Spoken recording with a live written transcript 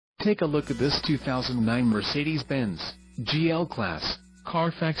Take a look at this 2009 Mercedes-Benz GL Class.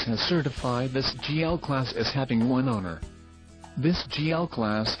 Carfax has certified this GL Class as having one owner. This GL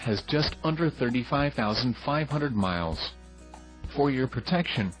Class has just under 35,500 miles. For your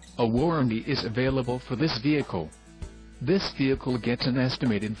protection, a warranty is available for this vehicle. This vehicle gets an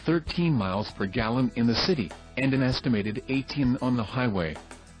estimated 13 miles per gallon in the city, and an estimated 18 on the highway.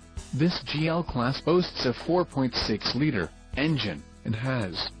 This GL Class boasts a 4.6-liter engine, and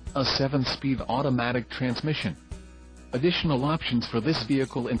has a 7-speed automatic transmission. Additional options for this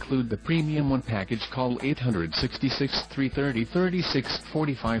vehicle include the Premium One package. Call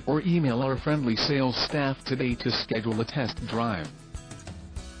 866-330-3645 or email our friendly sales staff today to schedule a test drive.